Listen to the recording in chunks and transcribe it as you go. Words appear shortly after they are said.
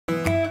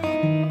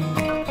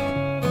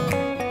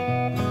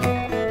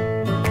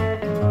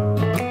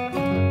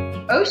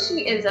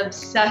Oshi is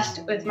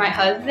obsessed with my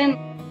husband.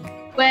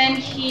 When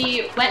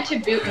he went to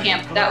boot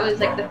camp, that was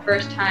like the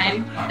first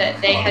time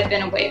that they had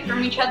been away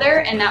from each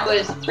other, and that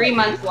was 3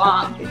 months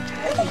long.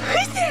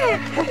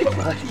 Hey,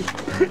 buddy.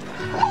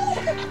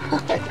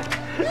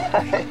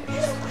 Hi.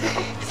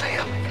 He's like,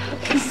 oh my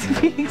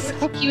God, he's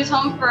so... He was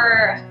home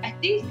for, I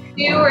think,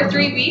 2 or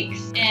 3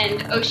 weeks, and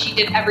Oshi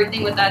did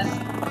everything with us.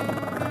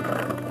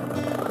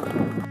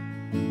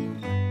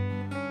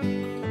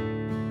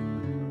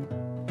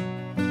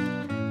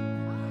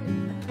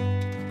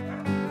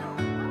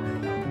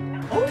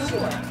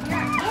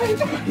 Hi,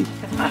 buddy.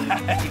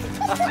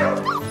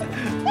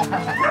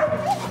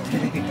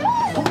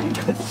 Oh my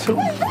God, so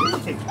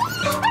big.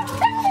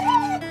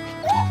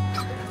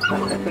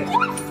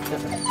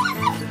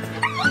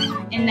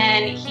 And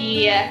then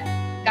he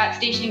got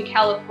stationed in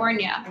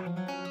California.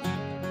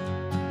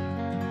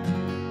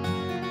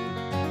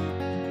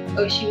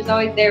 Oshi was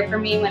always there for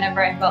me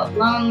whenever I felt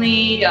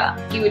lonely.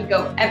 He would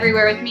go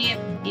everywhere with me.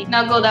 He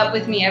snuggled up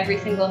with me every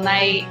single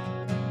night.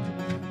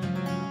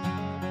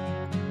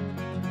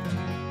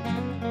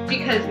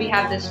 Because we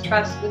have this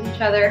trust with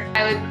each other,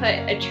 I would put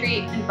a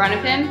treat in front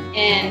of him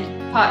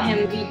and taught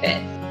him leave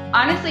it.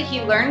 Honestly, he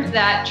learned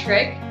that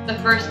trick the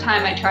first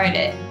time I tried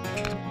it.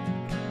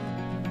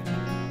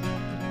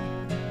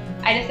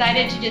 I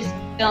decided to just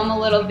film a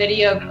little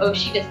video of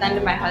Oshi to send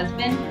to my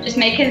husband. Just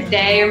make his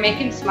day or make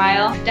him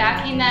smile.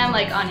 Stacking them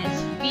like on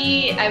his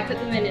feet, I put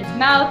them in his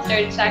mouth,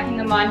 started stacking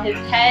them on his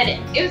head.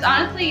 It was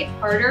honestly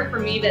harder for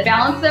me to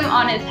balance them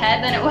on his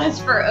head than it was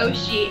for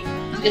Oshi.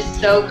 Just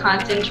so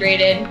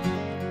concentrated.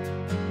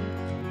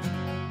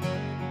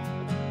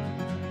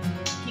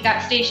 He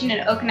got stationed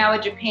in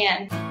Okinawa,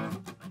 Japan.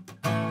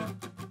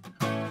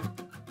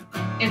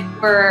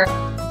 If we're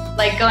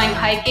like going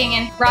hiking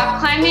and rock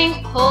climbing,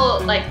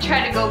 he'll like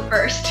try to go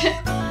first.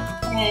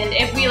 And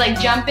if we like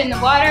jump in the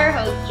water,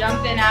 he'll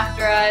jump in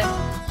after us.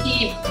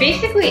 He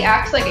basically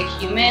acts like a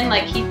human,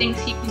 like he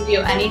thinks he can do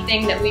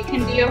anything that we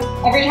can do.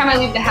 Every time I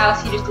leave the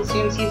house, he just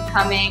assumes he's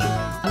coming.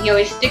 He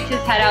always sticks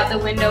his head out the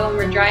window when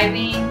we're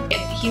driving.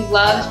 He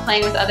loves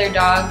playing with other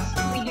dogs.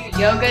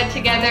 Yoga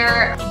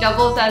together. He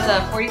doubles as a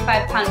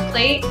 45-pound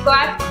plate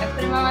squat. I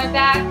put him on my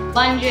back,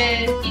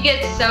 lunges. He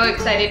gets so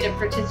excited to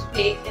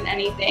participate in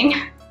anything.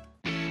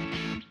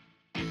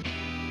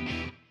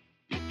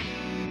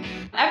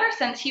 Ever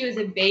since he was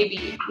a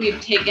baby, we've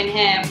taken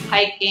him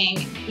hiking.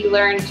 He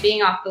learned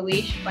being off the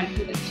leash when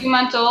he was 2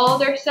 months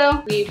old or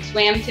so. We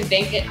swam to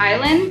Bangkok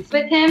Islands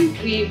with him.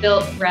 We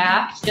built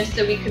rafts just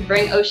so we could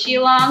bring Oshi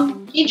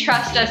along. He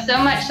trusts us so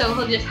much, so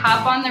he'll just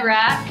hop on the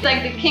raft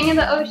like the king of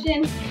the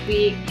ocean.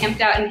 We camped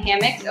out in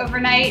hammocks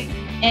overnight,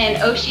 and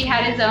Oshi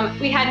had his own.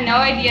 We had no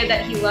idea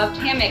that he loved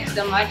hammocks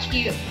so much.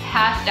 He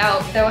passed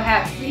out so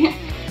happy.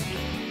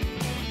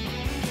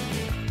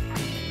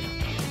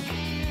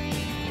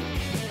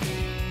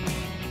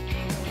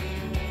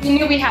 We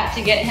knew we had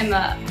to get him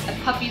a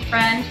puppy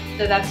friend,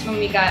 so that's when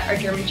we got our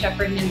German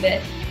Shepherd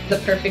Nimbus, the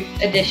perfect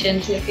addition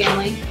to the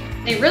family.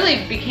 They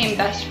really became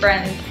best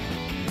friends.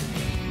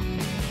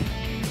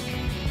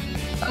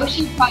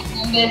 Oshi taught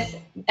Nimbus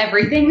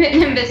everything that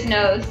Nimbus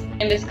knows.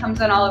 Nimbus comes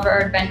on all of our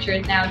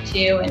adventures now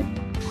too, and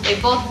they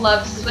both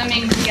love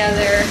swimming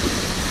together.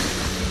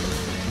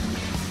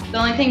 The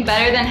only thing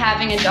better than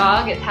having a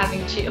dog is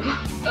having 2.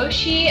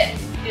 Oshi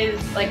is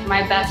like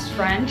my best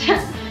friend.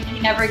 He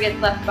never gets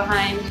left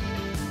behind.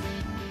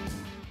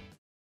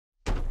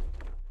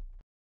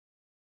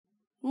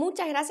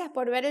 Muchas gracias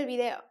por ver el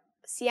video.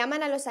 Si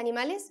aman a los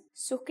animales,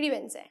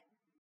 suscríbanse.